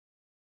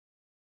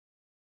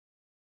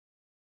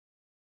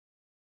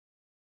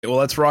Well,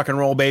 let's rock and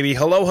roll, baby.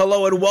 Hello,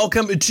 hello, and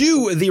welcome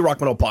to the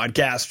Rock Metal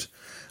Podcast.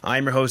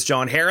 I'm your host,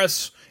 John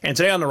Harris, and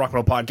today on the Rock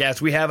Metal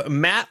Podcast, we have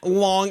Matt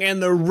Long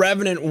and the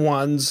Revenant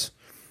Ones.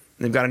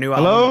 They've got a new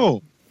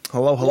album.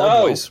 Hello,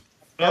 boys.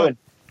 Hello.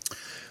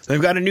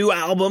 They've got a new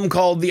album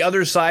called The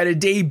Other Side, a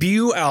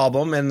debut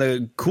album, and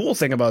the cool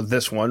thing about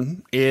this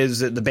one is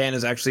that the band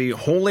is actually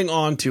holding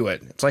on to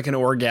it. It's like an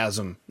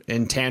orgasm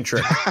in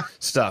tantric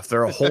stuff.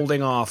 They're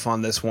holding off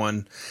on this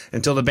one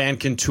until the band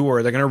can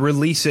tour. They're going to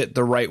release it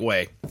the right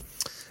way.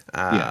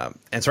 And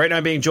so right now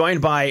I'm being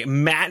joined by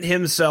Matt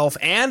himself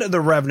and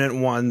the Revenant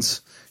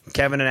Ones,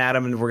 Kevin and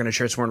Adam, and we're going to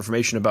share some more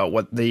information about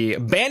what the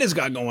band has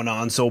got going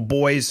on. So,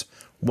 boys,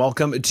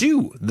 welcome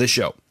to the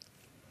show.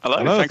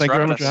 Hello, thank you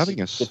very much for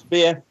having us. Good to be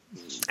here.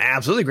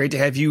 Absolutely great to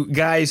have you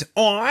guys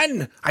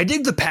on. I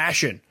dig the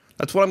passion.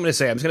 That's what I'm going to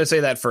say. I'm just going to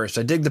say that first.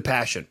 I dig the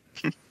passion.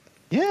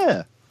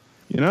 Yeah.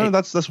 You know,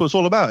 that's what it's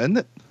all about, isn't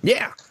it?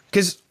 Yeah,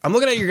 because I'm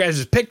looking at your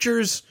guys'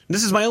 pictures.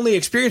 This is my only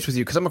experience with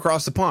you because I'm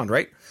across the pond,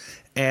 right?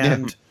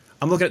 And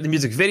I'm looking at the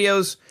music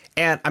videos,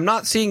 and I'm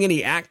not seeing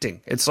any acting.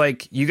 It's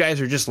like you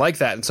guys are just like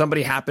that, and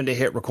somebody happened to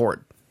hit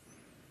record.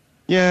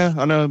 Yeah,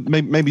 I know.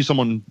 Maybe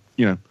someone,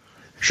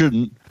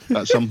 shouldn't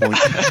at some point.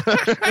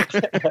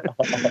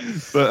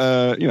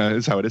 But,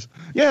 it's how it is.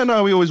 Yeah,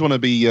 no, we always want to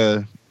be,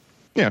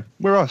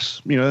 we're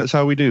us. That's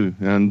how we do.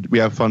 And we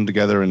have fun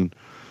together, and,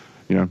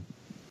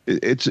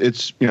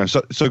 it's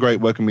so great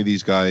working with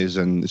these guys,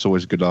 and it's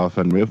always a good laugh,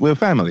 and we're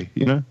family,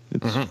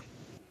 It's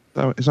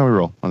how we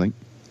roll, I think.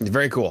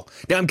 Very cool.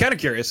 Now, I'm kind of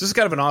curious. This is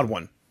kind of an odd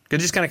one. It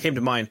just kind of came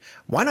to mind.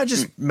 Why not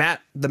just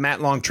the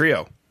Matt Long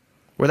Trio?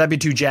 Would that be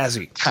too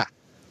jazzy?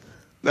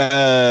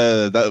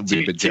 That would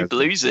be a bit too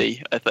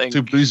bluesy, I think.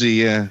 Too bluesy,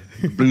 yeah.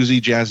 Bluesy,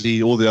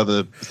 jazzy, all the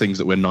other things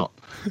that we're not.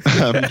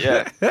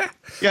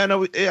 Yeah,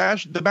 no,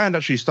 the band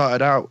actually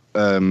started out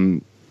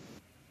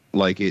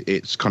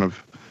it's kind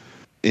of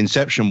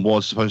inception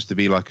was supposed to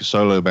be like a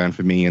solo band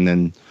for me, and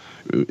then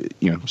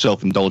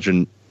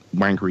self-indulgent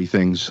wankery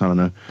things. I don't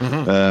know.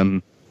 Mm-hmm.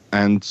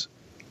 And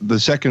the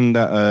second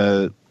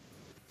that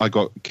I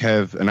got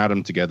Kev and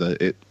Adam together,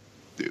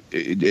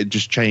 it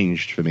just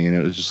changed for me, and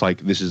it was just like,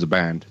 this is a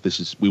band.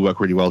 We work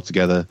really well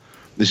together.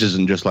 This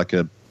isn't just like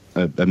a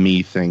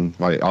me thing.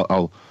 Like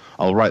I'll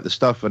write the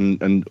stuff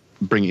and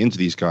bring it into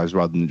these guys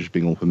rather than just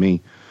being all for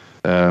me.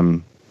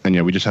 And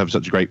we just have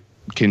such a great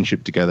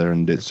kinship together,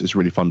 and it's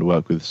really fun to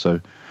work with. So,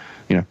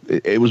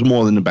 it was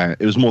more than a band.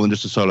 It was more than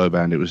just a solo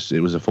band. It was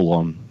a full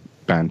on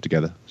band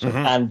together. So. Mm-hmm.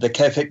 And the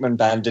Kev Hickman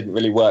band didn't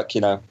really work,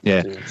 Yeah.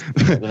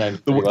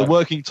 The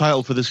working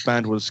title for this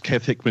band was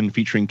Kev Hickman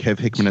featuring Kev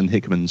Hickman and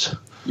Hickmans.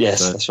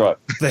 Yes, that's right.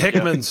 The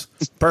Hickmans.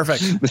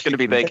 Perfect. It's going to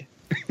be big.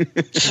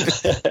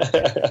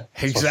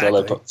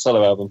 Exactly.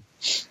 Solo album.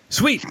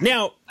 Sweet.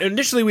 Now,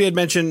 initially we had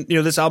mentioned,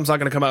 this album's not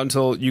going to come out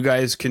until you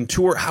guys can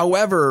tour.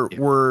 However,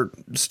 we're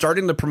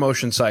starting the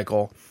promotion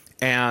cycle,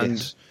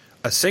 and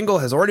a single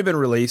has already been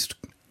released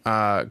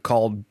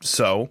called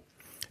So.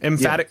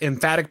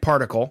 Emphatic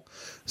Particle.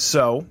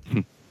 So.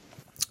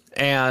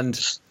 And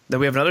then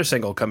we have another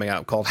single coming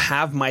out called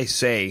Have My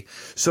Say.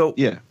 So,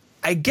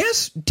 I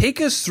guess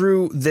take us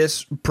through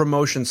this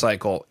promotion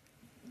cycle.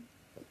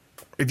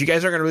 If you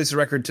guys aren't going to release the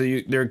record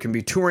till there can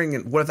be touring,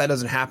 and what if that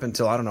doesn't happen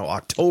until, I don't know,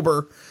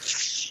 October?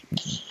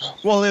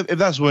 Well, if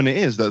that's when it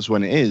is, that's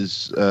when it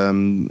is.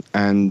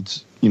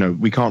 And,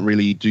 we can't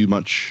really do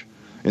much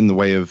in the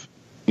way of,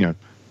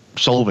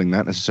 solving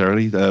that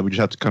necessarily. We just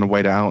have to kind of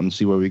wait it out and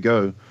see where we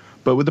go.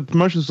 But with the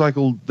promotion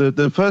cycle,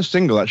 the first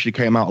single actually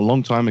came out a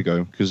long time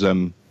ago, because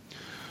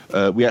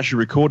we actually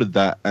recorded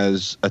that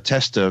as a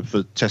tester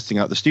for testing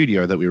out the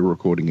studio that we were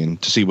recording in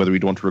to see whether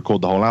we'd want to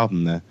record the whole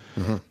album there.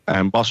 Mm-hmm.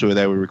 And whilst we were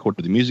there, we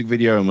recorded the music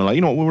video, and we're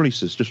like, we'll release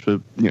this just for a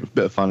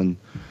bit of fun. And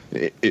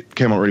it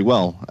came out really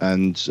well.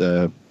 And,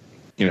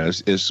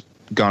 it's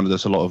garnered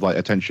us a lot of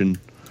attention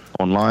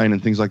online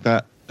and things like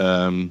that.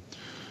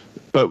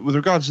 But with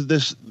regards to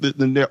this,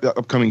 the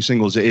upcoming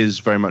singles, it is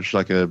very much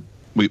like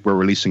we're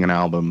releasing an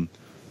album.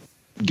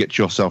 Get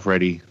yourself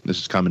ready. This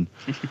is coming.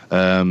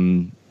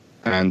 It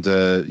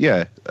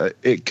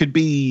could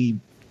be,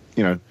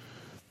 a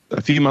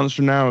few months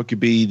from now. It could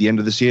be the end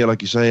of this year,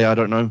 like you say. I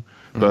don't know,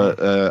 but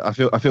I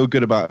feel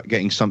good about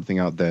getting something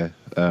out there.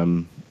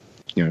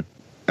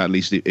 At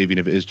least even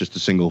if it is just a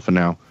single for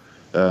now.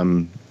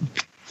 With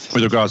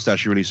regards to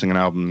actually releasing an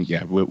album,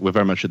 we're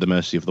very much at the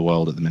mercy of the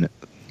world at the minute.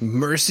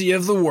 Mercy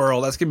of the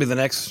World. That's gonna be the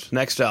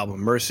next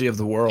album. Mercy of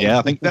the World. Yeah,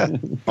 I think that.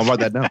 I'll write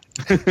that down.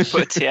 Put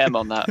a TM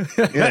on that.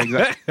 Yeah,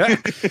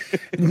 exactly.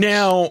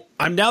 Now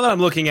that I'm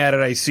looking at it,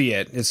 I see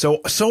it. It's so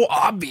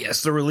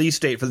obvious. The release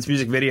date for this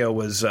music video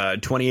was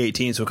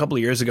 2018, so a couple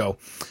of years ago.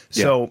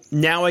 So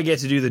now I get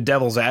to do the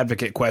devil's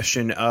advocate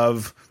question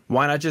of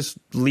why not just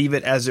leave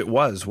it as it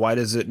was? Why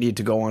does it need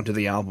to go onto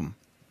the album?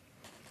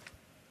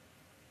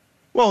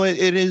 Well, it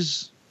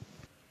is.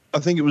 I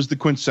think it was the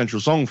quintessential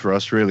song for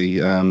us, really.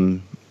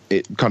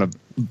 It kind of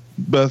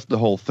birthed the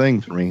whole thing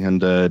for me,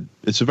 and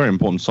it's a very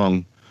important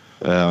song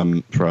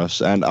for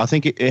us. And I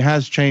think it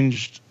has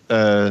changed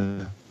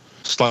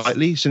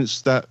slightly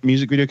since that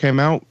music video came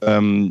out.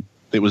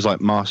 it was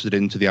like mastered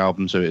into the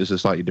album, so it was a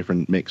slightly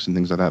different mix and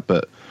things like that.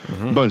 But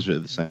bones of it are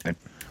the same.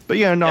 But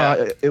yeah,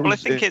 no, it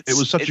was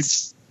such a.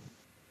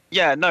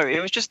 Yeah, no,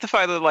 it was just the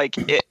fact that like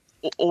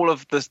all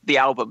of the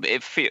album.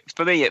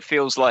 For me, it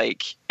feels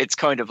like it's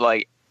kind of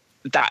like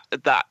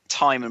that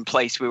time and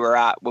place we were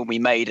at when we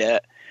made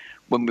it,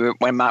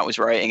 when Matt was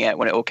writing it,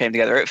 when it all came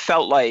together. It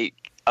felt like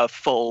a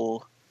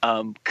full,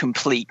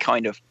 complete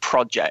kind of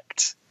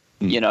project.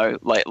 You know,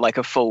 like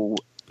a full.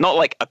 Not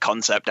like a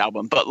concept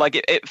album, but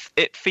like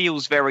it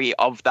feels very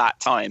of that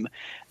time.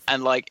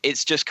 And like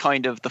it's just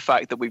kind of the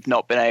fact that we've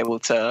not been able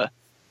to,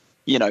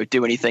 you know,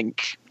 do anything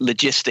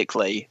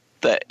logistically,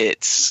 that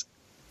it's,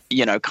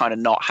 you know, kind of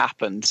not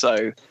happened.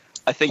 So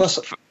I think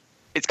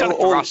it's kind of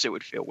for us, it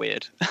would feel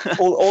weird.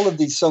 all of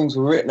these songs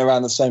were written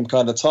around the same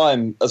kind of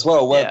time as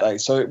well, weren't they?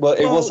 So it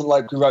wasn't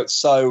like we wrote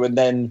So and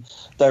then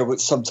there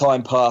was some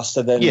time passed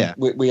and then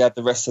we had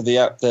the rest of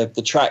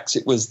the tracks.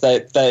 It was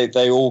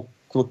they all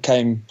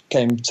came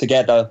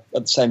together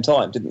at the same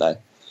time, didn't they?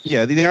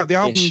 Yeah, the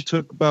album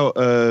took about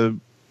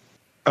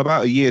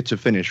a year to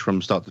finish from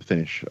start to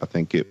finish. I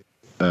think it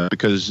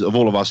because of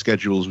all of our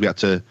schedules, we had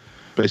to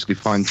basically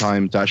find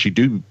time to actually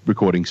do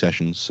recording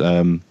sessions,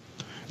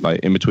 like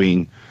in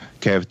between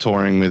Kev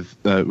touring with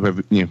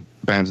whoever, you know,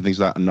 bands and things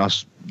like that, and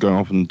us going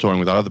off and touring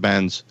with our other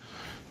bands.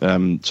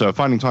 So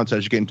finding time to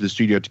actually get into the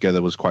studio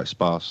together was quite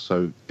sparse.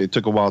 So it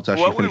took a while to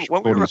actually finish.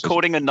 Weren't we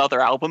recording another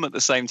album at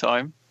the same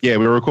time? Yeah,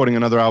 we were recording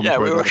another album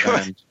for another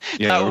band.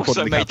 Yeah, that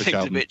also made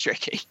things a bit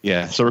tricky.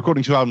 Yeah, so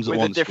recording 2 albums at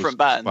once. With a different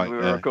band, we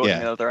were recording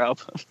another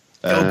album.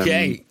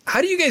 Okay.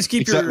 How do you guys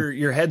keep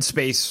your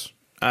headspace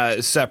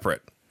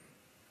separate?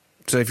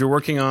 So if you're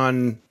working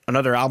on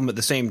another album at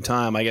the same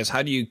time, I guess,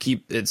 how do you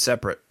keep it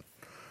separate?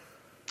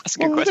 That's a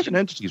good question. Different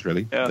entities,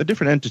 really. Yeah. They're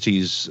different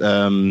entities.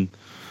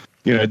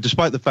 You know,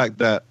 despite the fact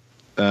that,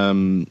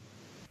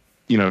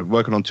 you know,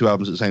 working on 2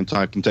 albums at the same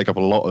time can take up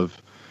a lot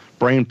of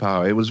brain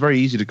power, it was very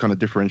easy to kind of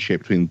differentiate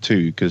between the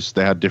two because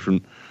they had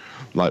different,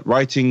 like,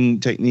 writing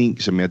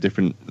techniques and we had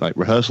different, like,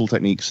 rehearsal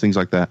techniques, things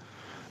like that.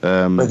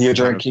 Whether you're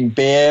drinking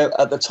beer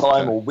at the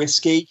time or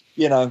whiskey,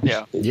 you know.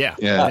 Yeah,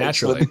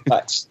 naturally. Yeah.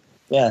 But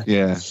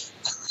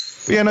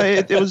yeah, no,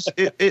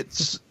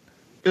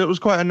 it was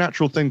quite a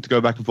natural thing to go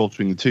back and forth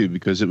between the two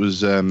because it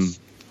was,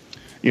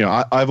 you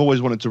know, I've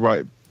always wanted to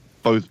write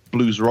both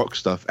blues rock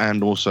stuff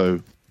and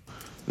also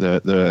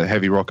the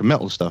heavy rock and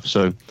metal stuff.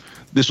 So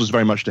this was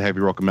very much the heavy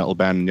rock and metal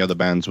band, and the other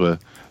bands were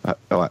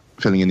like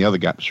filling in the other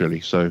gaps,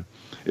 really. So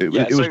it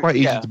was quite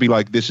easy to be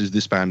like, this is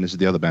this band, this is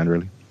the other band,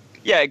 really.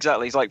 Yeah,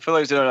 exactly. It's like, for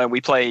those who don't know,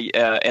 we play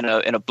in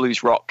a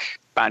blues rock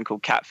band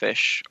called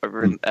Catfish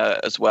over in,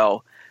 as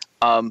well.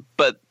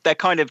 But they're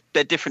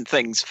different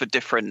things for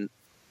different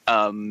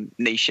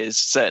niches,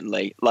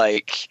 certainly.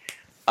 Like,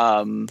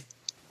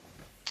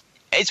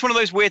 it's one of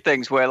those weird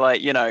things where,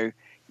 like, you know,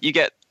 you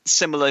get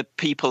similar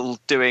people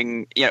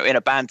doing, you know, in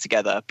a band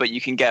together, but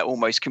you can get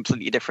almost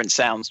completely different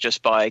sounds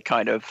just by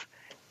kind of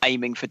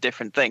aiming for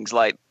different things.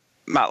 Like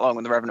Matt Long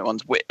and the Revenant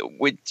ones,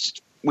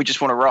 we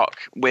just want to rock.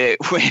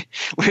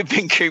 We've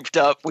been cooped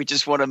up. We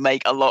just want to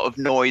make a lot of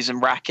noise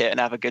and racket and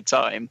have a good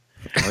time.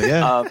 Oh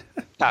yeah.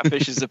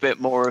 Catfish is a bit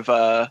more of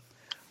a,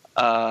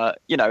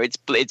 you know,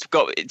 it's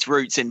got its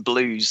roots in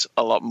blues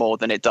a lot more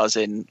than it does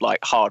in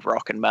like hard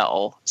rock and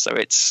metal. So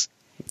it's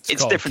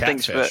different Catfish.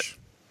 things, but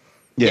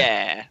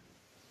yeah.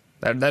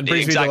 That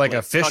brings me to like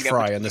a fish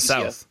fry in the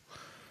South.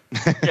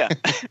 Yeah.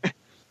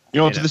 You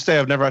know, to this day,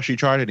 I've never actually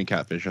tried any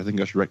catfish. I think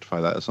I should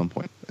rectify that at some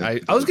point. I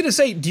was going to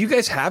say, do you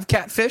guys have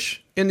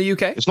catfish in the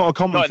UK? It's not a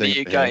common thing. Not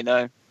in the UK,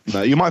 no.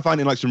 No, you might find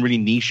it in like some really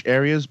niche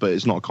areas, but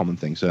it's not a common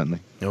thing, certainly.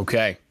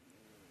 Okay.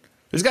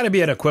 There's got to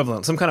be an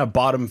equivalent, some kind of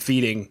bottom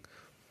feeding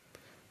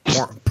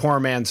poor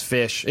man's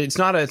fish. It's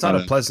not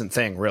a pleasant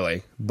thing,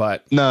 really.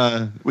 But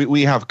no,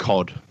 we have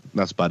cod.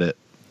 That's about it.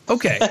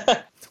 Okay.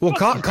 Well,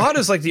 cod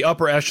is like the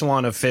upper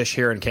echelon of fish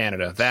here in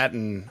Canada. That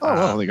and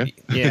there you go.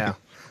 Yeah.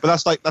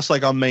 But that's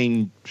like our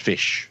main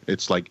fish.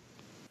 It's like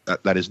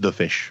that is the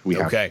fish we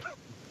have. Okay.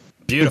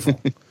 Beautiful.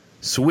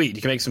 Sweet.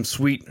 You can make some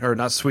sweet, or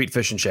not sweet,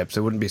 fish and chips.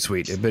 It wouldn't be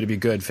sweet. It'd be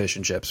good fish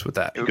and chips with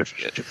that.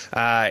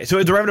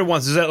 So the Revenant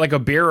ones, is that like a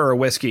beer or a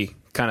whiskey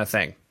kind of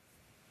thing?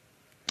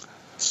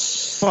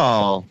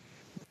 Well,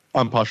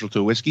 I'm partial to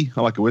a whiskey.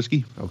 I like a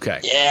whiskey. Okay.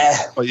 Yeah.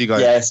 What you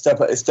guys? Yeah,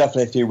 it's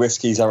definitely a few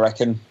whiskeys, I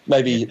reckon.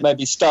 Maybe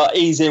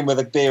ease in with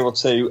a beer or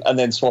two and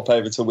then swap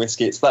over to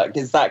whiskey. It's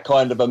that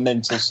kind of a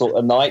mental sort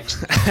of night.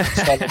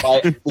 It's kind of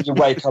like you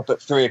wake up at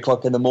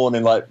 3:00 in the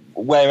morning, like,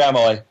 where am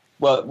I?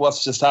 Well,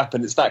 what's just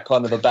happened? It's that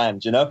kind of a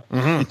band, you know?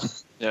 Mm-hmm.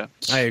 Yeah.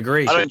 I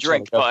agree. I don't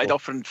drink, but I'd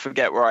often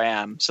forget where I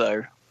am,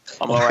 so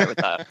I'm all right with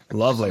that.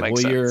 Lovely.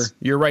 Well,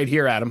 you're right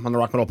here, Adam, on the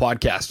Rock Metal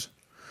Podcast.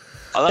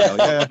 I love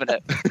it. I'm loving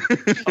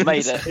it. I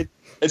made it.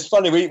 It's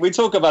funny, we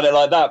talk about it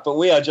like that, but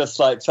we are just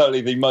like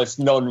totally the most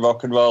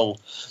non-rock and roll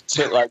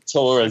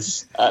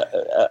tourers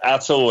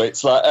at all.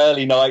 It's like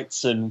early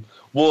nights and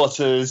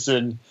waters,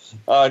 and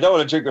I don't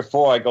want to drink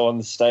before I go on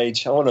the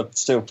stage. I want to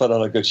still put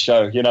on a good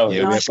show, you know.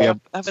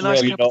 Have a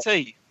nice cup of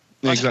tea.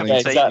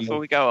 Exactly. Before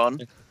we go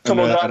on. Come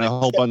on, and a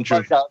whole bunch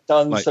of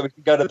done so we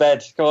can go to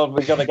bed. Come on,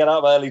 we've got to get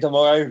up early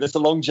tomorrow. It's a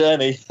long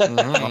journey. And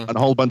a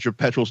whole bunch of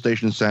petrol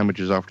station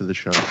sandwiches after the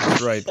show.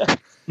 That's right.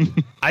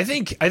 I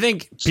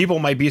think people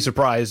might be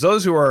surprised.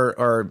 Those who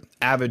are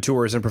avid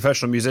tours and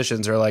professional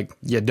musicians are like,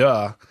 yeah,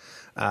 duh.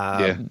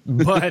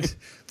 But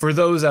for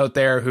those out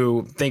there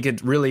who think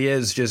it really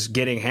is just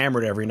getting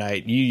hammered every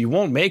night, you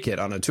won't make it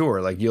on a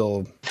tour. Like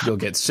you'll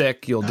get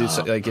sick. You'll do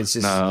like it's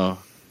just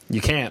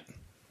you can't.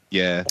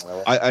 Yeah,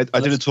 I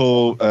did a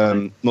tour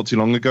not too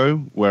long ago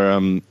where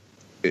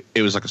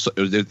it was like it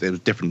was a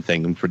different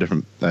thing for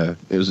different.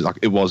 It was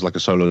like a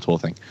solo tour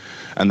thing,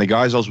 and the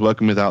guys I was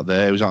working with out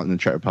there, it was out in the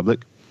Czech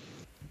Republic.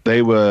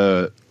 They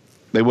were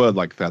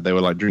like that. They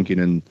were like drinking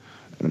and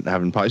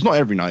having parties, not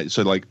every night.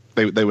 So like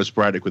they were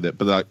sporadic with it,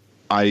 but like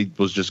I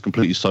was just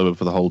completely sober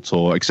for the whole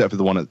tour except for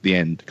the one at the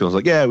end because I was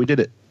like, yeah, we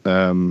did it.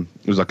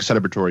 It was like a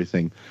celebratory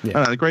thing, and I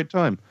had a great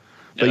time.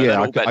 But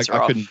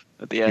I couldn't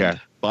at the end. Yeah,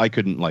 but I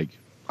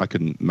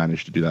couldn't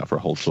manage to do that for a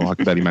whole tour. I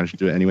could barely manage to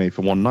do it anyway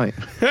for one night.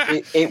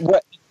 it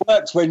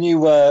worked when you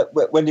were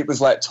when it was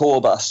like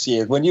tour bus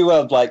years, when you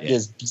were like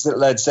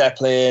Led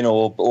Zeppelin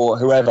or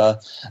whoever,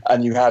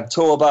 and you had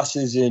tour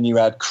buses and you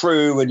had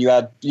crew and you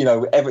had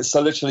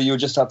so literally you would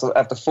just have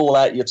to fall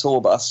out your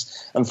tour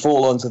bus and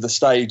fall onto the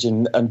stage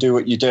and do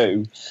what you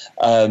do.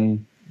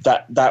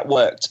 That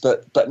worked,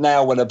 but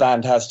now when a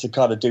band has to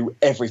kind of do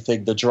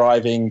everything, the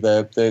driving,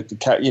 the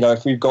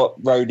if we've got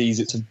roadies,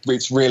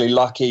 it's really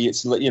lucky.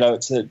 It's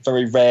a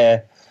very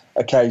rare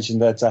occasion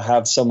there to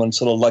have someone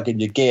sort of lugging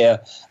your gear,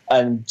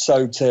 and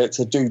so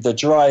to do the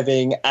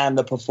driving and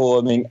the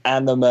performing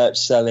and the merch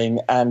selling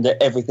and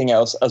everything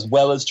else as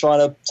well as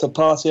trying to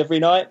party every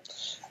night.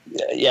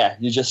 Yeah,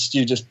 you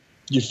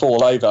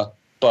fall over.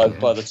 By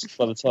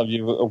the time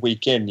you're a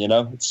week in,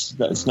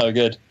 it's no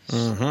good.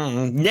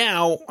 Mm-hmm.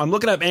 Now I'm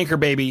looking up Anchor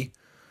Baby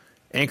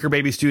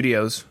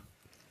Studios.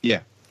 Yeah,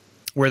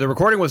 where the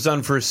recording was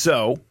done for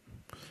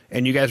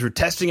and you guys were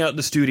testing out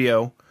the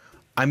studio.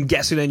 I'm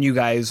guessing then you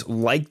guys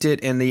liked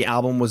it, and the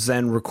album was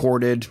then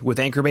recorded with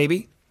Anchor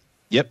Baby.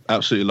 Yep,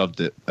 absolutely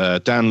loved it.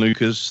 Dan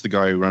Lucas, the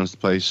guy who runs the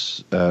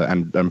place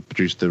and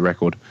produced the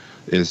record,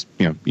 is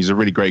he's a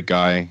really great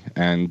guy,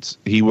 and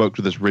he worked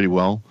with us really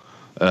well.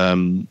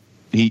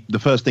 The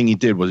first thing he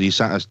did was he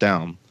sat us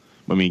down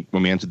when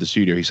we entered the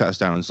studio. He sat us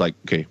down and was like,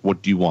 "Okay,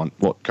 what do you want?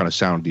 What kind of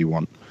sound do you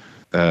want?"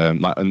 And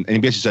he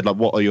basically said, like,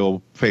 "What are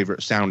your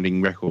favorite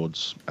sounding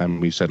records?"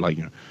 And we said, like,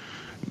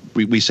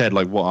 we said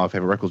like what our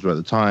favorite records were at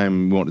the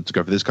time. We wanted to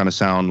go for this kind of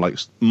sound, like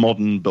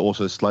modern, but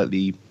also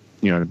slightly,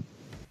 not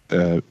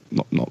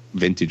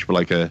vintage, but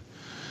like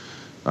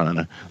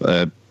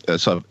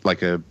sort of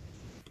like a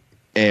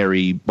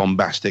airy,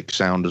 bombastic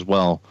sound as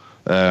well,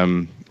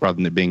 rather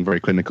than it being very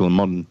clinical and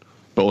modern,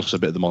 but also a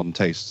bit of the modern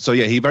taste. So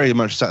yeah, he very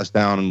much sat us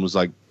down and was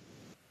like,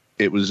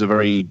 it was a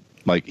very,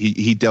 like,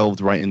 he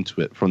delved right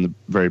into it from the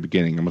very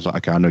beginning and was like,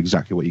 okay, I know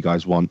exactly what you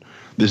guys want.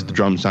 This is the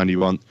drum sound you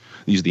want.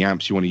 These are the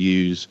amps you want to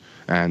use.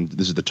 And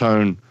this is the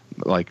tone.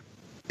 Like,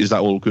 is that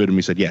all good? And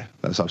we said, yeah,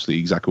 that's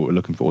absolutely exactly what we're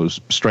looking for. It was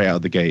straight out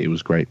of the gate. It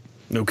was great.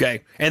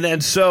 Okay. And then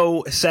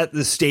set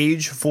the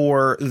stage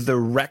for the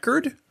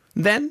record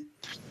then?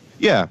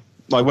 Yeah.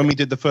 Like when we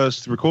did the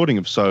first recording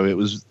of it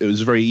was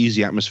a very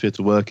easy atmosphere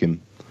to work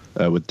in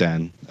with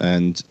Dan.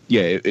 And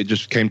yeah, it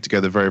just came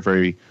together very,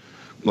 very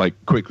like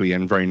quickly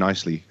and very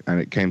nicely.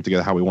 And it came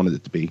together how we wanted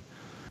it to be.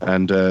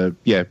 And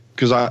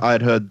because I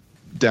had heard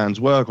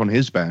Dan's work on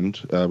his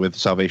band with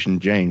Salvation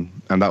Jane,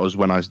 and that was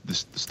when I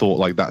thought,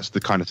 like, that's the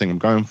kind of thing I'm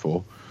going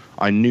for.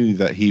 I knew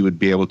that he would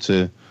be able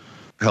to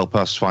help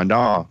us find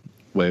our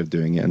way of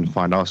doing it and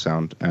find our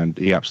sound, and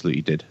he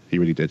absolutely did. He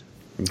really did.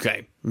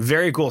 Okay,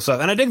 very cool stuff.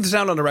 And I dig the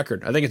sound on the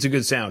record. I think it's a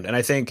good sound, and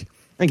I think,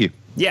 thank you.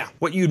 Yeah,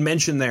 what you'd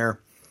mentioned there,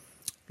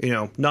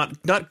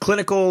 not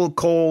clinical,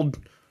 cold,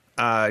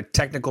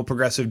 technical,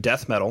 progressive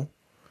death metal,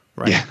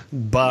 right? Yeah,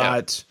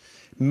 but. Yeah.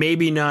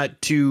 Maybe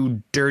not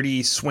too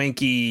dirty,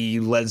 swanky,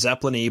 Led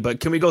Zeppelin-y, but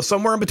can we go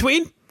somewhere in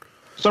between?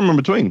 Somewhere in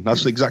between.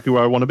 That's exactly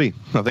where I want to be,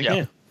 I think.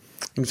 Yeah,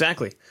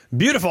 exactly.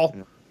 Beautiful.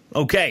 Yeah.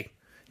 Okay,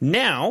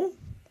 now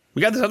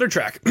we got this other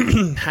track.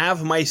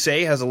 Have My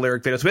Say has a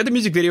lyric video. So we had the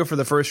music video for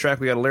the first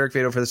track. We got a lyric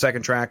video for the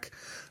second track.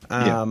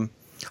 I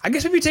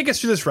guess maybe take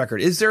us through this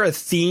record. Is there a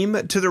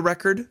theme to the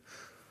record?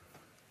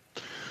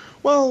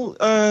 Well,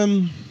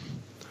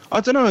 I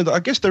don't know.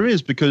 I guess there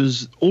is,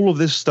 because all of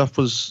this stuff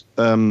was...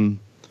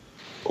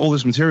 all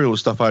this material was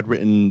stuff I'd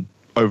written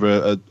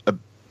over a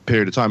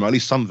period of time. Or at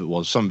least some of it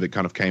was. Some of it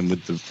kind of came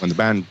with when the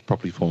band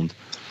properly formed.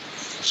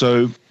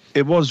 So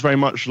it was very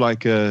much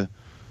like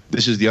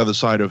this is the other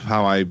side of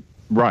how I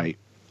write,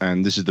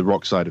 and this is the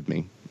rock side of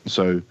me.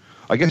 So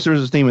I guess there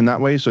is a theme in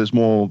that way. So it's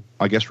more,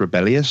 I guess,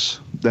 rebellious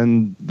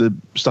than the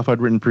stuff I'd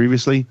written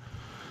previously.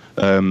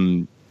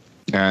 And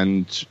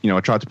I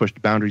tried to push the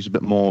boundaries a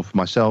bit more for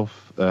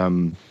myself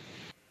on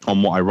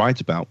what I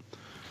write about.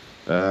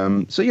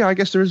 So yeah, I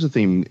guess there is a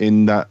theme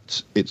in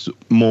that it's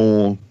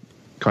more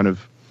kind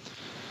of,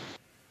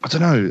 I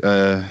don't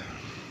know,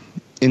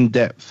 in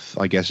depth,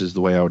 I guess is the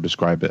way I would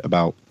describe it,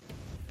 about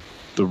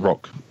the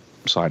rock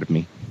side of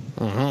me.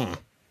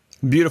 Mm-hmm.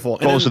 Beautiful.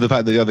 And also the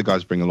fact that the other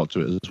guys bring a lot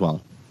to it as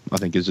well, I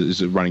think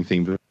is a running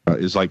theme.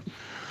 Is like,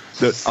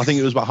 I think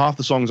it was about half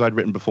the songs I'd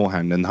written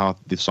beforehand and half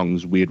the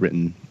songs we had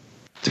written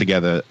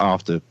together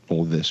after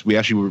all this. We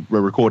actually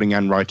were recording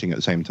and writing at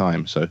the same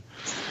time. So,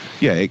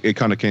 yeah, it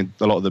kind of came.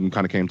 A lot of them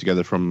kind of came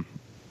together from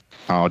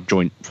our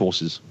joint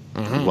forces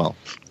as well.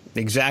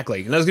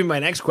 Exactly. And that's going to be my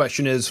next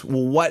question: is,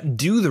 well, what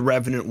do the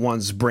Revenant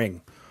ones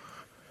bring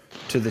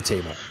to the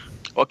table?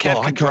 Well,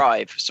 Kev can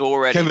drive, so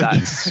already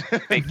that's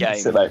big game.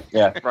 So,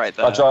 yeah, right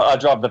there. I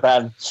drive the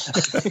van.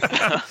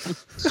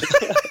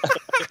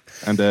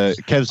 And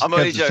Kev's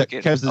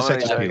joking. Kev's the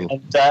sex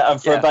appeal.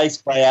 And for a bass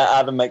player,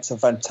 Adam makes a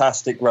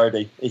fantastic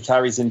roadie. He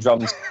carries in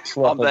drums.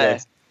 I'm there.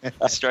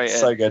 Straight in.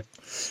 So good.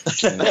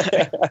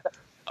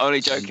 Only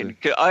joking.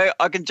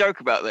 I can joke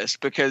about this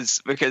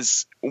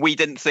because we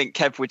didn't think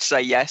Kev would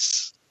say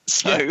yes.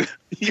 So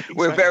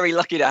we're very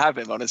lucky to have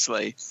him,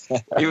 honestly.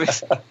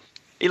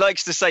 He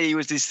likes to say he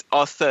was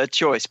our third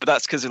choice, but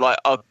that's because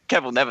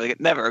Kev will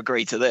never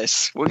agree to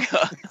this.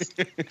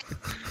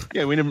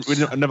 Yeah, we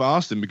never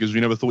asked him because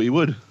we never thought he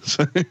would.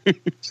 So.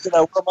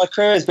 Well, my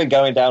career has been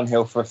going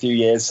downhill for a few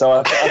years, so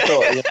I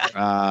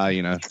thought.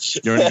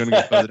 You're only going to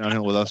go further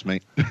downhill with us,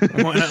 mate.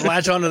 Why not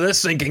latch onto this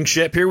sinking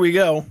ship? Here we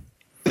go.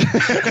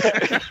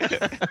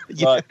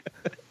 Right.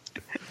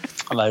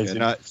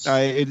 Amazing.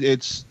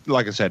 It's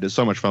like I said, it's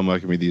so much fun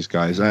working with these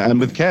guys, and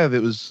with Kev, it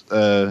was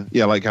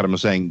like Adam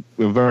was saying,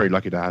 we were very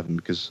lucky to have him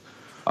because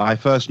I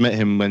first met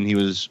him when he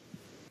was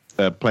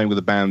playing with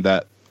a band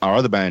that our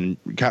other band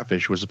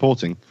Catfish was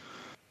supporting,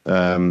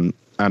 and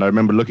I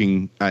remember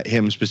looking at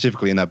him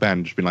specifically in that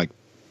band, just being like,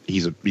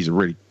 he's a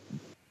really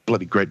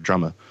bloody great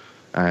drummer,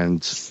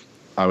 and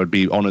I would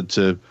be honored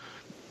to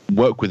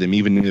work with him,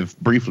 even if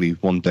briefly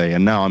one day.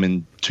 And now I'm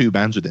in 2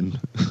 bands with him.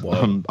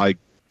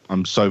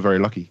 I'm so very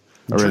lucky.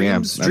 I really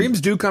am. Dreams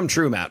do come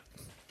true, Matt.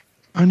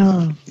 I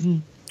know.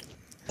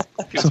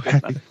 So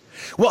happy.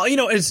 Well,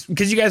 it's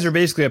because you guys are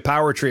basically a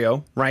power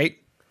trio, right?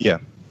 Yeah.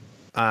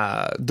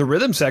 The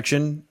rhythm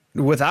section,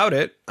 without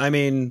it, I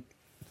mean,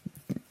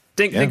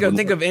 think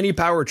of any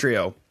power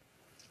trio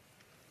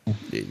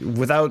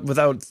without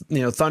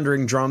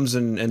thundering drums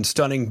and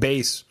stunning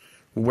bass.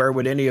 Where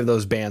would any of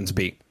those bands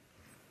be?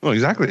 Well,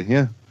 exactly.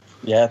 Yeah.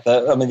 Yeah,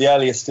 the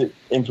earliest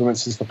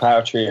influences for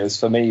power trios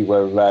for me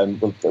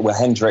were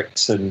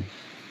Hendrix and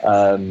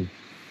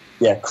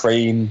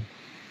Cream,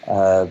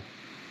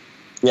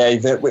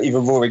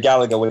 even Rory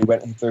Gallagher when he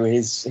went through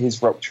his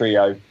rock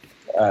trio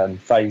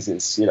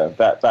phases.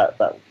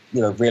 That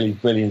really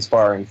really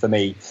inspiring for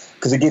me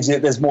because it gives you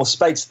there's more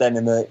space then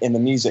in the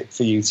music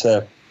for you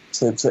to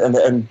and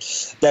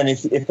then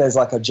if there's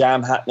like a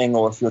jam happening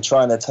or if you're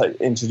trying to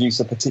introduce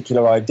a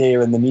particular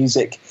idea in the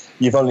music,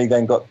 you've only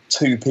then got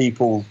 2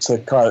 people to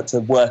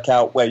work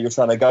out where you're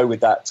trying to go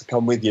with that to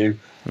come with you,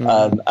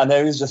 and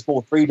there is just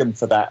more freedom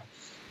for that.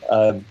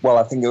 I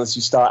think as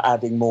you start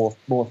adding more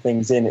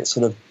things in, it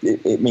sort of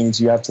it means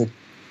you have to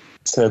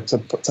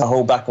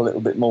hold back a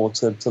little bit more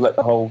to let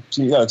the whole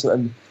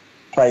and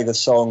play the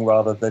song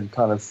rather than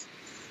kind of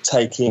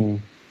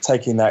taking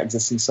that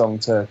existing song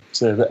to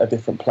a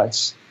different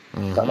place.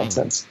 If that makes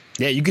sense.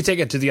 Yeah, you could take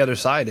it to the other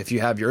side if you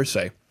have your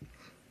say.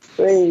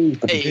 Hey.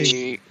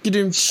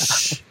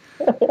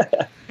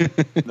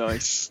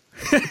 Nice.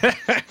 I'm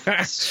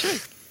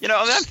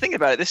thinking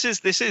about it. This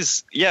is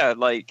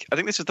I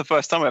think this is the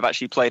first time I've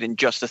actually played in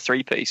just a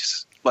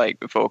 3-piece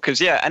before. Because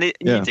you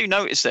do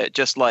notice it.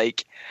 Just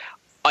like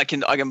I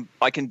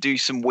can do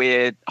some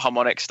weird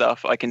harmonic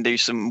stuff. I can do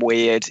some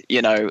weird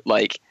throw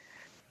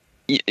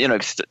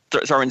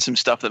in some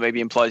stuff that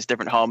maybe implies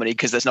different harmony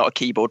because there's not a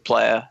keyboard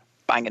player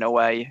banging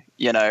away,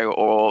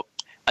 or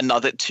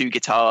another 2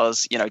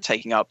 guitars,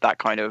 taking up that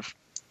kind of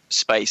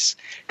space.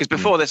 Because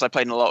before this, I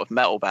played in a lot of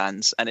metal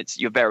bands, and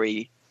you're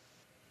very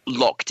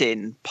locked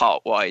in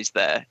part wise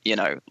there.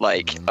 I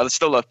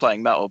still love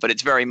playing metal, but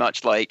it's very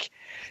much like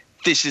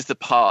this is the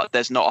part.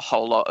 There's not a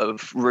whole lot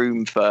of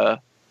room for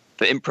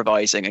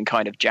improvising and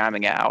kind of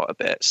jamming it out a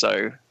bit.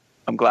 So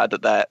I'm glad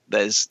that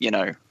there's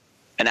an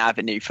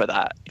avenue for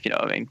that, if you know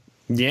what I mean.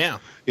 Yeah.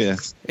 Yeah.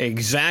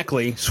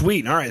 Exactly.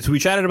 Sweet. All right. So we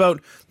chatted about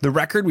the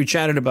record. We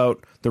chatted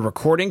about the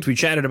recordings. We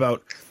chatted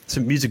about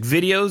some music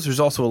videos.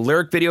 There's also a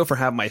lyric video for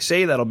Have My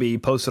Say that'll be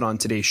posted on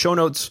today's show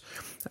notes.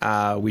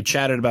 We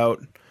chatted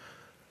about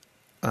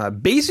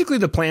basically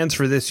the plans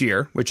for this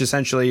year, which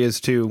essentially is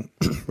to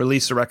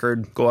release the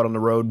record, go out on the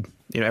road,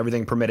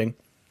 everything permitting.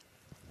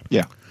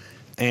 Yeah.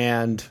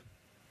 And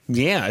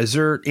yeah, is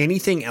there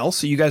anything else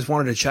that you guys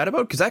wanted to chat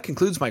about? Because that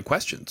concludes my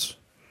questions.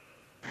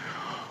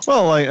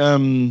 Well, I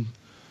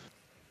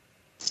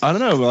don't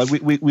know.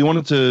 We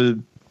wanted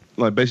to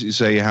basically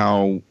say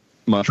how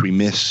much we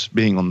miss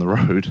being on the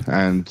road,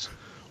 and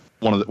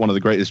one of the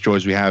greatest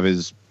joys we have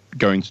is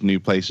going to new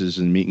places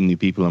and meeting new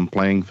people and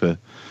playing for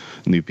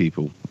new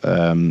people.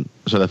 So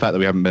the fact that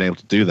we haven't been able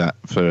to do that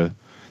for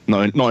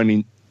not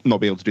only not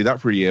be able to do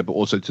that for a year, but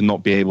also to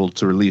not be able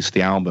to release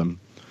the album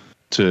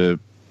to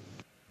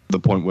the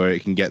point where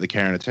it can get the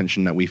care and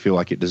attention that we feel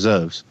like it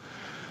deserves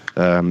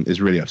is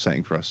really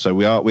upsetting for us. So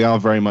we are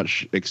very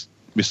much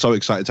we're so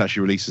excited to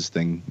actually release this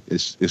thing.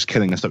 It's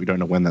killing us that we don't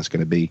know when that's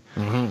going to be.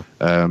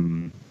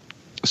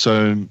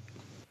 So,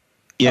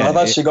 yeah. I've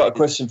actually got a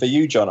question for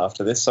you, John,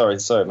 after this. Sorry,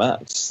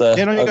 Matt. No,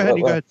 you go ahead.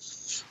 You go ahead.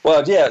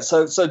 Well, yeah.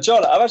 So,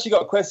 John, I've actually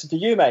got a question for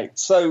you, mate.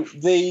 So,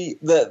 the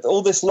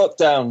all this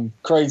lockdown,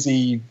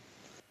 crazy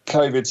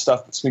COVID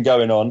stuff that's been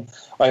going on,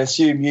 I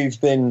assume you've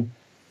been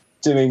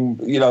doing,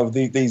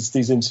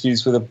 these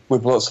interviews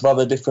with lots of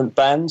other different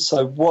bands.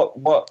 So,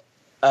 what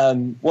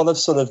are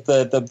sort of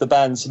the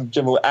band's sort of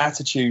general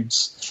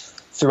attitudes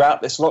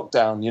throughout this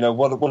lockdown?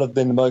 What have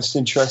been the most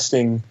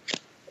interesting,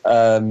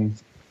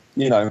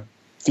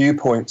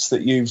 viewpoints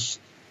that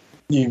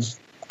you've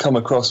come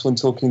across when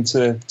talking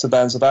to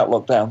bands about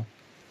lockdown?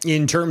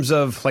 In terms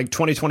of like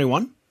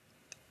 2021?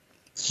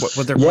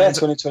 What their plans?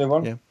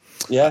 2021.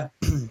 Yeah.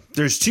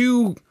 There's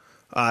two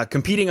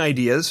competing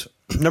ideas.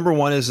 Number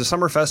one is the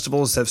summer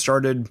festivals have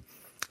started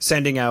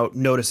sending out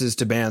notices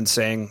to bands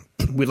saying,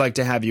 we'd like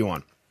to have you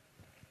on.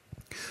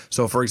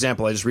 So, for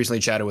example, I just recently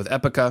chatted with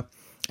Epica,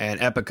 and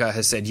Epica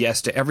has said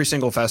yes to every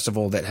single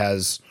festival that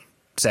has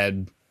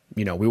said,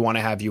 we want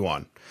to have you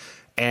on.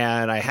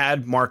 And I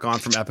had Mark on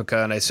from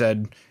Epica, and I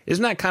said,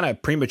 isn't that kind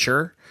of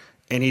premature?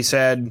 And he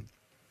said,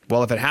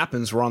 well, if it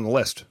happens, we're on the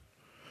list.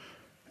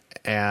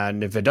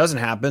 And if it doesn't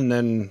happen,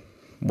 then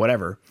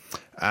whatever.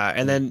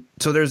 And then,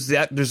 so there's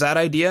that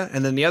idea.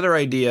 And then the other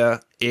idea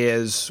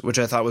is, which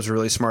I thought was a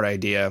really smart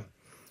idea,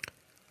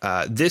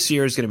 this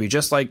year is going to be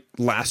just like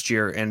last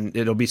year, and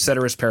it'll be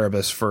ceteris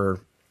paribus for,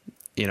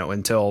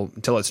 until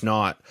it's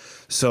not.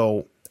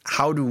 So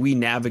how do we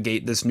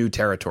navigate this new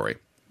territory?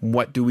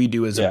 What do we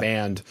do as a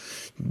band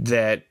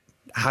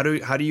how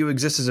do you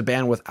exist as a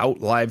band without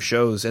live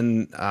shows?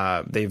 And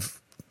they've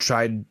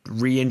tried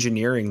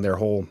re-engineering their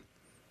whole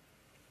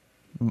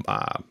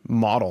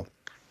model.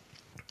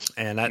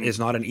 And that is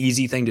not an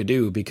easy thing to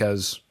do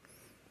because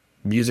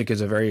music is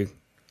a very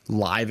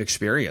live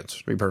experience,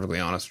 to be perfectly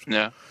honest.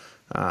 Yeah.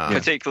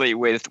 Particularly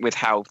with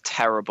how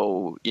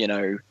terrible,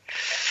 I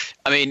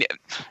mean,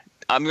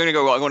 I want to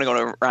go on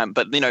a rant,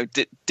 but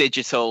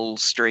digital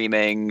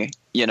streaming,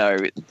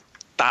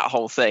 that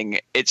whole thing,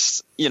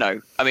 it's,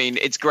 I mean,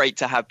 it's great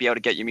to be able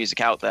to get your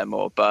music out there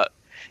more, but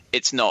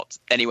it's not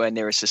anywhere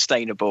near as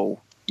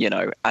sustainable,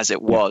 as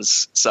it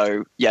was.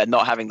 So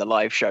not having the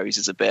live shows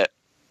is a bit.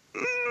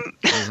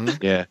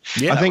 Yeah.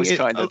 I think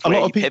a lot of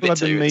people have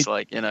been it's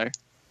like,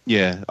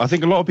 Yeah, I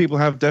think a lot of people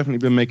have definitely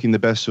been making the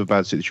best of a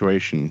bad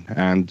situation,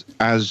 and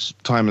as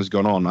time has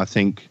gone on, I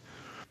think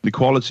the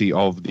quality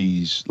of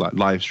these like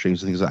live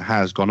streams and things that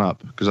has gone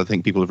up because I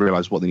think people have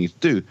realized what they need to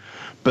do.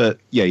 But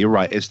yeah, you're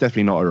right; it's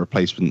definitely not a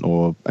replacement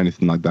or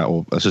anything like that,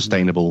 or a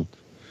sustainable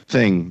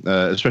thing,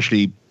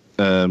 especially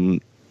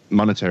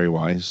monetary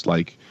wise.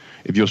 Like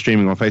if you're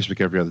streaming on Facebook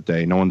every other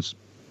day, no one's,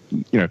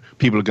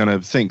 people are going to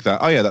think that,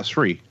 oh yeah, that's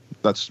free,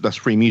 that's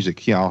free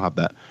music. Yeah, I'll have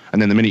that.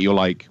 And then the minute you're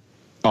like,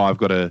 oh, I've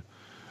got a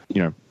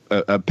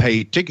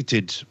paid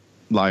ticketed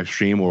live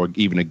stream or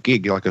even a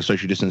gig, like a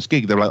social distance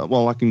gig, they're like,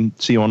 well, I can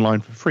see you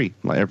online for free,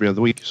 like every other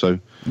week. So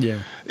yeah,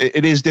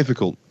 it is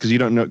difficult because you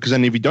don't know. Because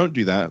then if you don't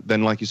do that,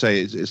 then like you say,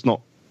 it's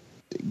not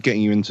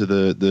getting you into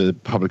the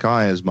public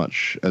eye as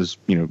much as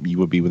you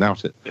would be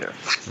without it. Yeah.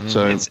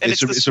 So it's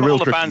the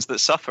smaller bands that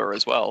suffer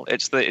as well.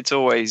 It's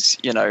always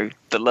the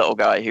little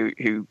guy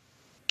who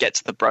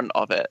gets the brunt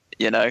of it,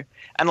 and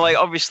like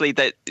obviously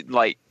that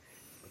like.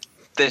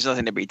 There's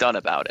nothing to be done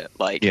about it.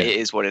 Like it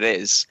is what it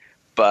is.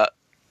 But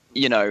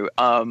like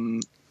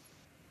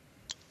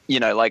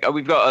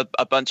we've got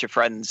a bunch of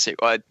friends who,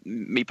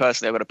 me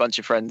personally, I've got a bunch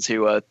of friends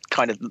who are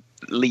kind of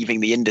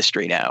leaving the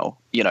industry now.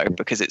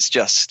 Because it's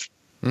just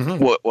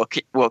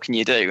what can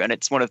you do? And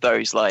it's one of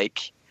those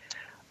like,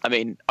 I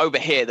mean, over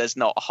here there's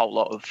not a whole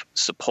lot of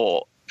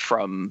support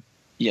from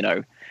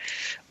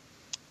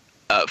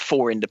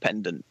for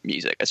independent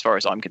music as far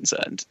as I'm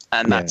concerned,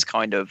 and that's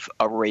kind of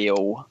a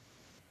real.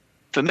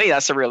 For me,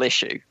 that's a real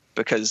issue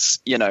because,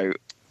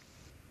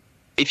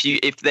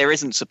 if there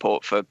isn't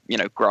support for,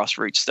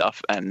 grassroots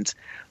stuff and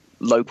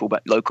local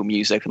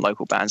music and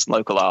local bands and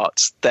local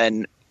arts,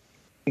 then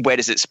where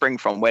does it spring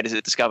from? Where does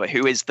it discover?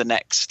 Who is the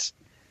next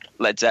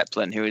Led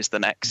Zeppelin? Who is the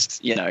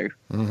next,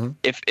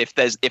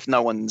 if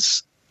no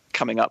one's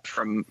coming up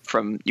from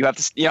you have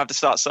to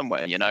start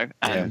somewhere, and you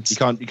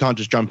can't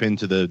just jump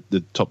into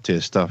the top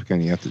tier stuff, can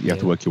you? You have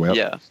to work your way up.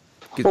 Yeah.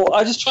 Well,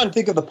 I just try and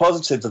think of the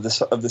positives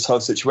of this whole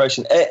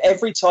situation.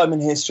 Every time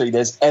in history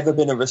there's ever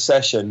been a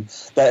recession,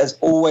 there has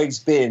always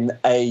been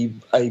a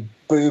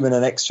boom and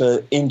an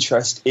extra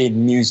interest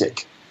in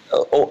music,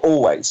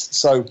 always.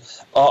 So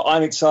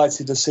I'm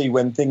excited to see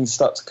when things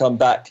start to come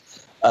back,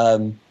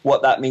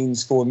 what that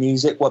means for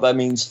music, what that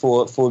means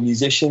for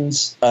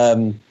musicians.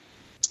 That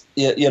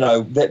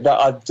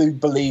I do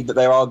believe that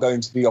there are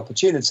going to be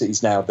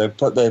opportunities now.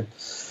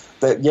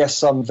 Yes,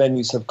 some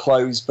venues have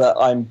closed, but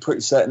I'm pretty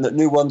certain that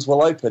new ones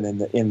will open in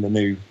the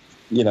new,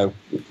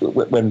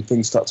 when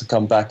things start to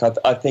come back.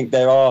 I think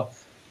there are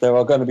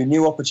going to be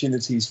new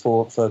opportunities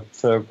for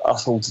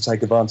us all to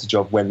take advantage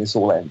of when this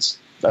all ends.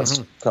 That's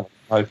kind of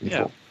hoping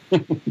for.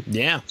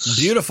 Yeah,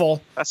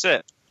 beautiful. That's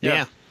it.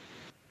 Yeah.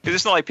 Because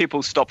it's not like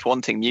people stopped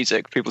wanting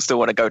music. People still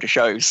want to go to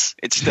shows.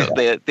 It's still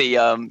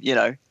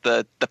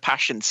the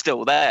passion's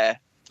still there.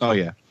 Oh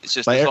yeah. It's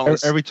just like as long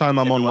as every time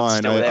I'm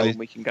online,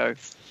 we can go.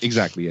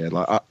 Exactly. Yeah.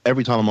 Like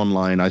every time I'm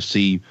online, I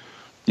see,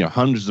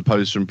 hundreds of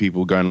posts from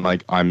people going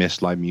like, "I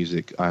miss live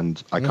music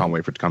and I can't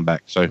wait for it to come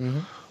back." So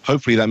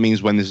hopefully that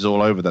means when this is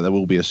all over, that there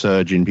will be a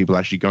surge in people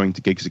actually going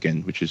to gigs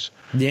again, which is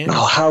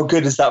Oh, how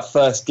good is that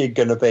first gig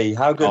going to be?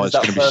 How good is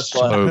that first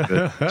one? So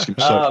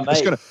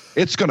good.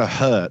 It's gonna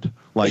hurt.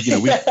 Like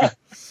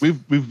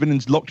we've been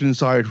locked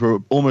inside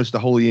for almost a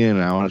whole year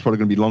now, and it's probably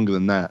gonna be longer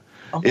than that.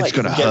 It's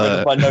gonna get rid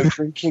of my no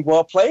drinking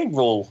while playing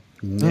rule.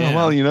 Yeah. Oh,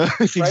 well,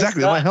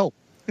 exactly. That might help.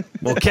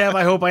 Well, Kev,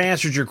 I hope I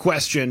answered your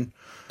question.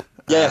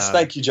 Yes,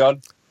 thank you,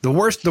 John. The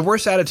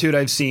worst attitude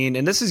I've seen,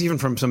 and this is even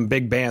from some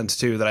big bands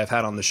too that I've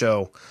had on the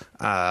show,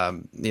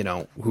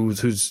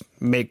 who's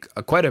make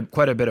quite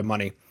a bit of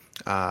money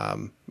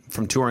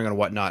from touring and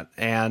whatnot,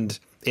 and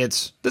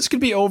this could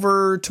be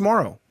over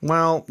tomorrow.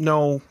 Well,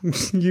 no,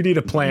 you need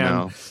a plan.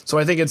 No. So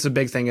I think it's a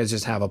big thing is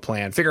just have a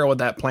plan, figure out what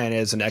that plan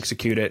is, and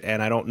execute it.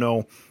 And I don't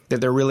know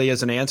that there really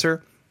is an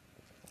answer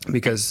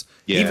because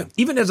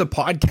even as a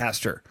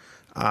podcaster,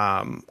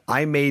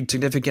 I made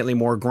significantly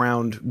more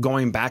ground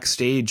going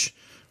backstage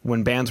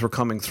when bands were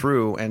coming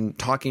through and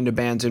talking to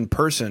bands in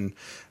person.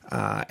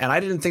 And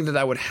I didn't think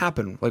that would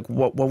happen. Like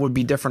what would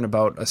be different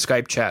about a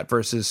Skype chat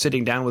versus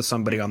sitting down with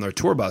somebody on their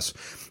tour bus?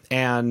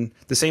 And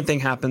the same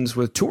thing happens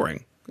with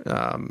touring.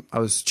 I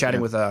was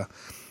chatting with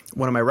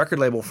one of my record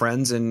label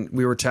friends, and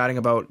we were chatting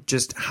about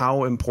just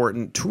how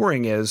important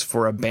touring is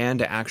for a band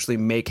to actually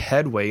make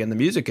headway in the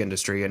music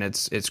industry. And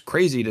it's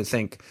crazy to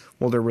think,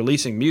 well, they're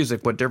releasing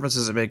music. What difference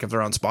does it make if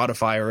they're on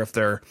Spotify or if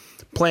they're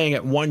playing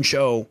at one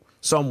show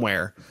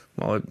somewhere?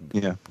 Well,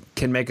 it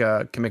can make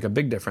a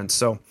big difference.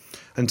 So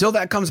until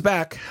that comes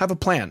back, have a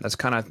plan. That's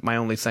kind of my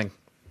only thing.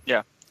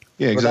 Yeah.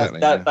 Yeah, exactly.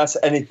 That's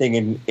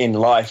anything in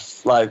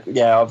life. Like,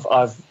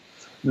 I've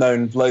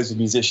known loads of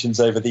musicians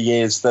over the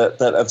years that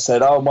have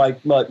said, "Oh,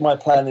 my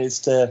plan is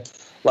to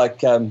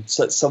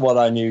someone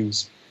I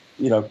knew's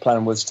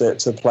plan was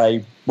to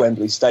play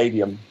Wembley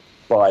Stadium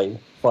by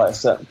a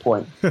certain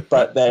point,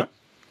 but then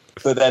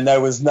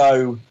there was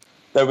no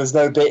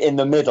bit in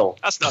the middle.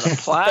 That's not a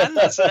plan.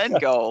 That's an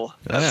end goal.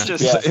 That's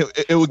just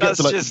it will get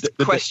to just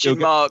question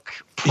mark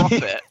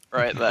profit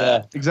right there.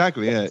 Yeah.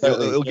 Exactly. Yeah,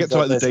 it'll get to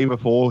like the day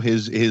before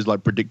his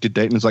like predicted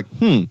date, and it's like,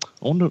 I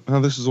wonder how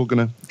this is all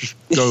gonna just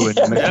go in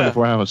the next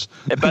 24 hours.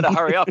 It better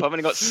hurry up. I've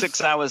only got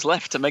 6 hours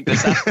left to make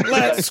this happen.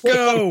 Let's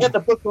go. Get the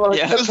book on.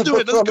 Yeah. Let's do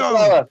it.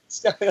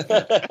 Let's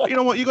go. You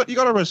know what? You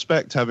got to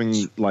respect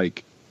having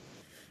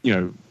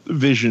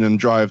vision and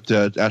drive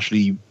to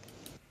actually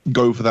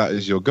go for that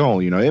as your goal.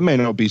 It may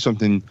not be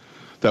something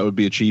that would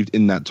be achieved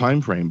in that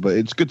time frame, but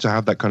it's good to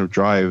have that kind of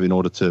drive in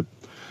order to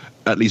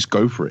at least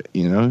go for it.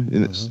 And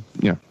it's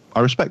I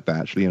respect that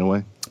actually in a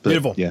way. But,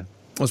 beautiful. Yeah.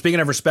 Well, speaking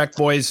of respect,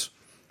 boys,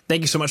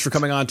 thank you so much for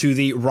coming on to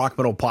the Rock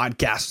Metal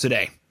Podcast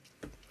today.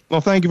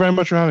 Well, thank you very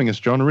much for having us,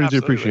 John. I really do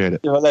appreciate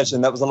it. You're a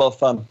legend. That was a lot of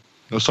fun.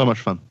 It was so much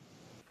fun.